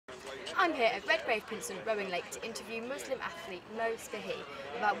I'm here at Redgrave Princeton Rowing Lake to interview Muslim athlete Moe Sbihi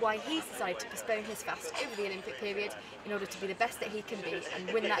about why he's decided to postpone his fast over the Olympic period in order to be the best that he can be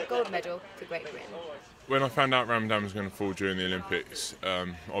and win that gold medal for Great Britain. When I found out Ramadan was going to fall during the Olympics,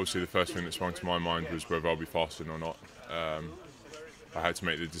 obviously the first thing that sprung to my mind was whether I'll be fasting or not. I had to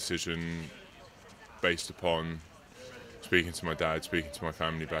make the decision based upon speaking to my dad, speaking to my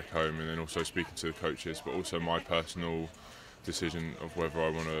family back home, and then also speaking to the coaches, but also my personal decision of whether I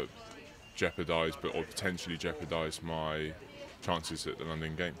want to jeopardise or potentially jeopardise my chances at the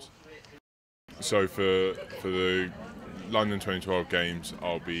London Games. So for the London 2012 Games,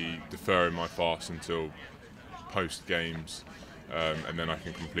 I'll be deferring my fast until post-Games, and then I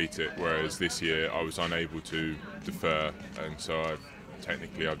can complete it, whereas this year I was unable to defer, and so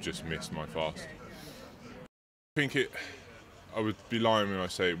I've just missed my fast. I would be lying when I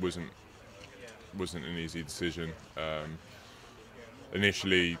say it wasn't an easy decision.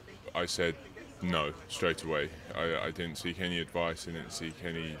 Initially, I said no straight away. I didn't seek any advice. I didn't seek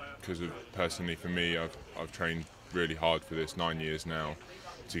any, because personally for me, I've trained really hard for this 9 years now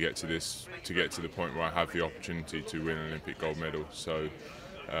to get to the point where I have the opportunity to win an Olympic gold medal. So,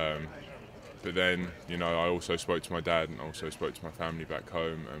 but then I also spoke to my dad and also spoke to my family back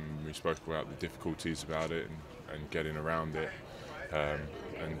home, and we spoke about the difficulties about it and getting around it.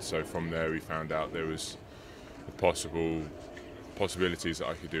 And so from there we found out there was possibilities that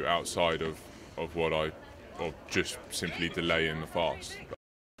I could do outside of just simply delaying the fast.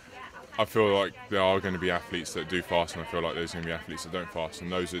 I feel like there are going to be athletes that do fast, and I feel like there's going to be athletes that don't fast.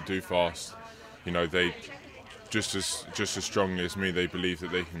 And those that do fast, they just as strongly as me, they believe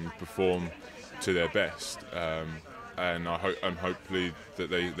that they can perform to their best, and hopefully that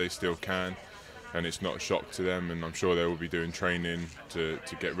they still can, and it's not a shock to them. And I'm sure they will be doing training to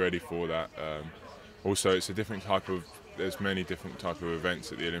get ready for that. Also, it's a different type of. There's many different type of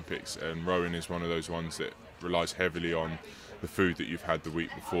events at the Olympics, and rowing is one of those ones that relies heavily on the food that you've had the week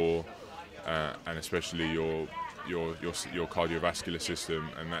before, and especially your cardiovascular system,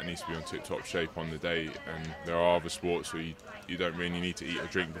 and that needs to be on tip-top shape on the day. And there are other sports where you don't really need to eat or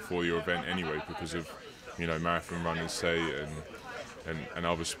drink before your event anyway, because of marathon runners say, and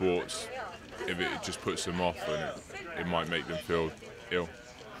other sports, if it just puts them off, and it might make them feel ill.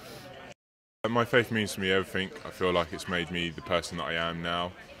 My faith means to me everything. I feel like it's made me the person that I am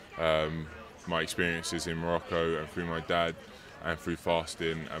now. My experiences in Morocco and through my dad and through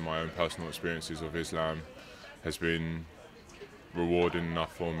fasting and my own personal experiences of Islam has been rewarding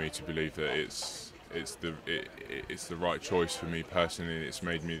enough for me to believe that it's the right choice for me personally. It's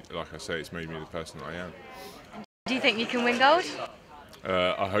made me, like I say, it's made me the person that I am. Do you think you can win gold?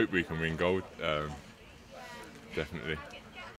 I hope we can win gold, definitely.